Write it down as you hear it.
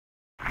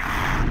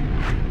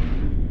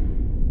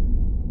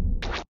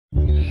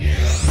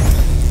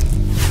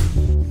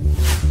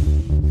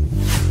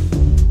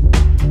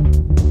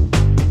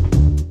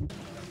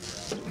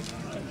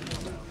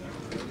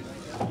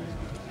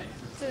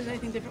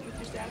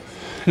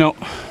No.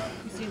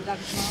 You see the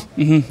doctor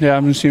tomorrow? Yeah,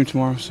 I'm going to see him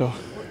tomorrow, so.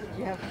 Do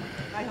you have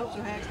high hopes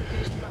or high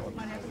expectations about what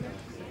might happen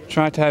there?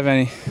 Try not to have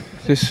any.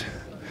 Just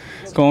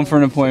going for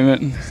an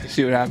appointment and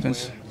see what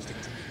happens.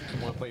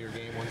 You want to play your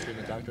game once you're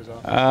in the doctor's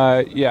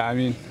office? Yeah, I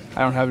mean,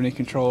 I don't have any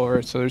control over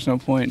it, so there's no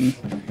point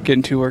in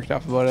getting too worked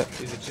up about it.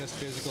 Is it just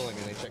physical? I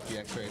mean, they check the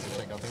x-rays, they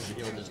check how things are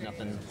healing, there's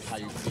nothing how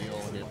you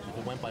feel. I mean, if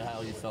it went by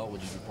how you felt,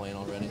 would you be playing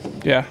already?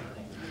 Yeah.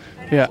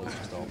 Yeah. So it's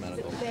just all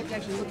medical. They have to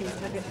actually look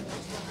at it,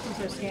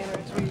 for a scanner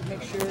to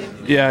make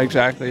sure. Yeah,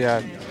 exactly,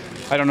 yeah.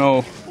 I don't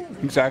know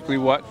exactly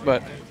what,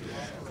 but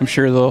I'm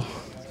sure they'll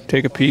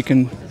take a peek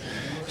and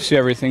see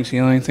everything's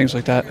healing, things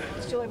like that.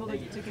 Still able to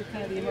get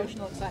kind of the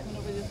emotional excitement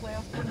over the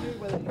playoff point of view,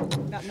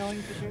 whether not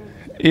knowing for sure?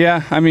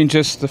 Yeah, I mean,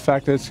 just the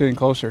fact that it's getting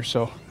closer.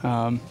 So,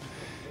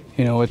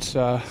 you know, it's,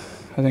 I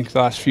think the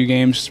last few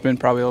games it's been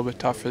probably a little bit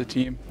tough for the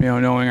team, you know,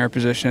 knowing our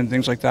position,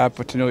 things like that,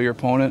 but to know your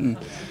opponent and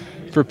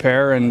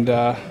prepare and,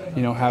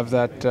 you know, have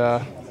that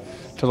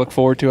to look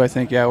forward to, I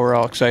think, yeah, we're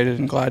all excited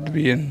and glad to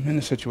be in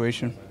a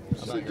situation.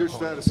 So your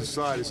status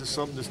aside, is this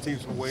something this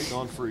team's been waiting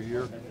on for a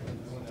year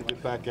to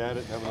get back at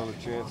it, have another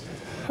chance?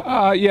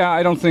 Yeah,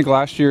 I don't think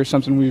last year is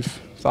something we've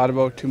thought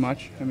about too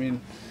much. I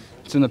mean,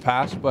 it's in the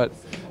past, but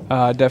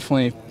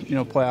definitely, you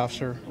know,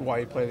 playoffs are why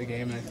you play the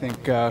game. And I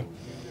think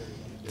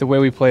the way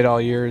we played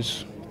all year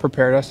has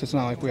prepared us. It's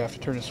not like we have to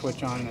turn a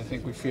switch on, and I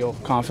think we feel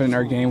confident in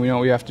our game. We know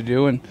what we have to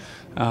do, and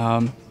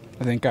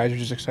I think guys are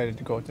just excited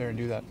to go out there and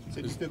do that.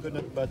 So do you feel good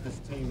enough about this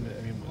team?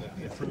 I mean,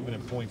 improving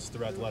in points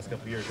throughout the last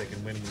couple of years, they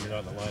can win when you're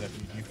not in the lineup.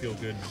 Do you feel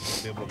good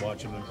to be able to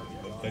watch them and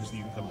eventually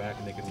you can come back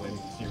and they can win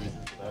series?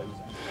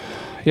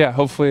 Yeah,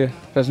 hopefully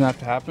it doesn't have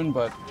to happen,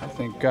 but I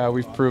think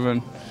we've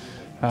proven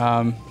in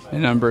a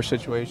number of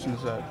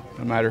situations that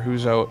no matter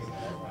who's out,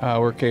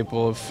 we're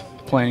capable of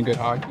playing good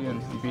hockey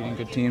and beating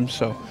good teams.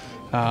 So,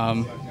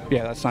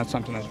 yeah, that's not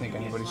something I think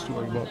anybody's too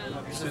worried about.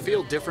 Does it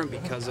feel different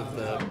because of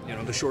the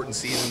the shortened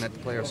season that the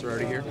playoffs are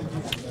already here?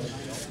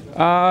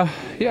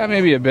 Yeah,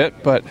 maybe a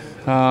bit, but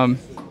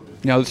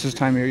you know, this is the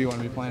time of year you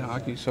want to be playing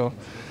hockey. So,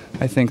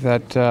 I think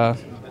that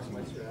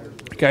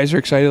guys are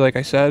excited, like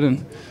I said,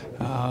 and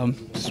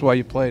this is why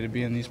you play, to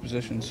be in these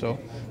positions. So,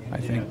 I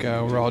think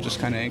we're all just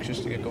kind of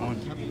anxious to get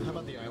going. How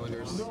about the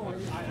Islanders? A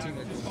team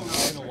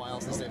that's been a while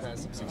since they've had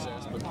some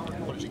success, but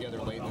put it together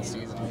late in the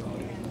season.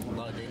 A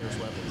lot of dangerous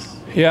weapons.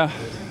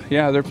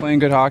 Yeah, they're playing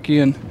good hockey,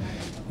 and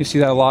you see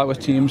that a lot with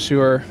teams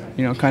who are,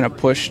 you know, kind of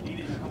pushed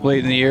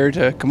late in the year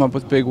to come up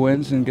with big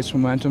wins and get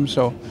some momentum.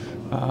 So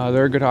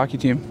they're a good hockey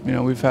team. You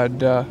know, we've had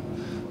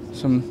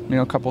some, you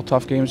know, a couple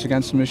tough games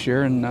against them this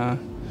year, and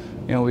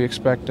you know, we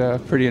expect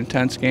pretty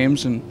intense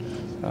games, and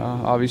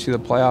obviously the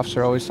playoffs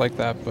are always like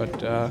that.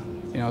 But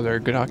you know, they're a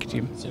good hockey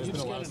team. So you've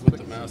been allowed with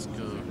the mask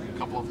a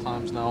couple of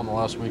times now in the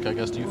last week, I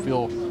guess. Do you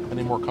feel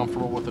any more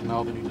comfortable with it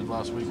now than you did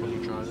last week when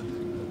you tried it?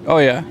 Oh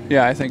yeah,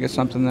 I think it's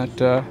something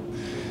that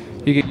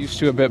you get used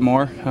to a bit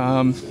more.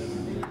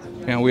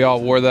 You know, we all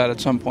wore that at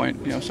some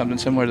point, you know, something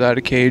similar to that,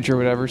 a cage or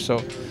whatever.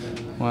 So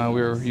we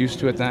were used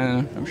to it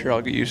then. I'm sure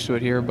I'll get used to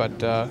it here. But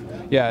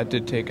yeah, it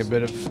did take a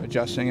bit of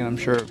adjusting, and I'm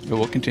sure it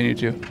will continue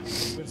to.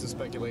 There's been some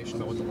speculation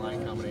about what the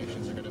line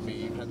combinations are going to be.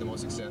 You've had the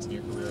most success in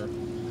your career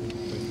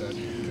with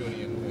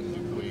Cooney and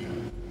Dupuis.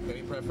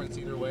 Any preference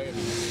either way? I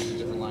mean,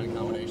 different line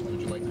combinations.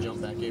 Would you like to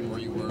jump back in where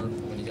you were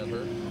when you got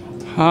hurt?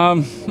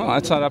 Well,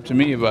 that's not up to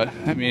me, but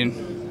I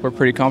mean, we're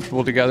pretty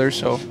comfortable together,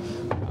 so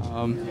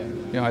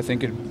you know, I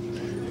think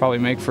it'd probably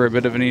make for a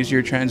bit of an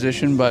easier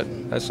transition, but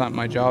that's not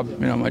my job.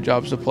 You know, my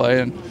job's to play,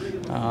 and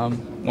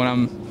when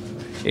I'm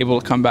able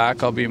to come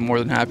back, I'll be more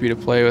than happy to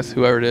play with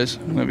whoever it is.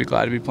 I'm going to be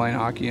glad to be playing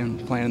hockey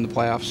and playing in the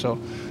playoffs. So,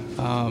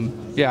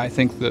 yeah, I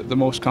think the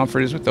most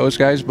comfort is with those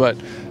guys, but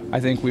I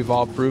think we've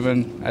all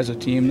proven as a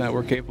team that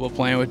we're capable of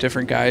playing with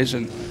different guys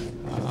and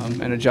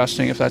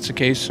adjusting if that's the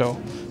case.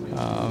 So, you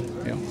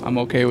know, I'm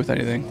okay with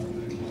anything.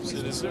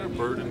 Sid, is there a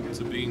burden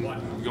to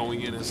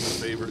going in as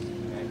the favorite?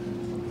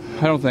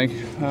 I don't think.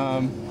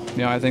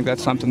 You know, I think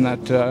that's something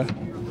that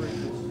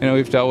you know,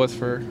 we've dealt with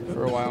for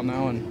a while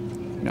now,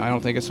 and you know, I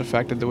don't think it's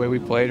affected the way we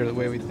played or the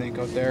way we think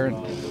out there.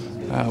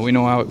 And we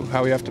know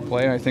how we have to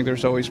play. And I think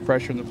there's always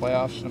pressure in the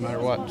playoffs, no matter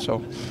what.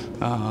 So,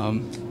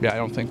 yeah, I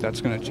don't think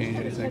that's going to change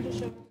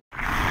anything.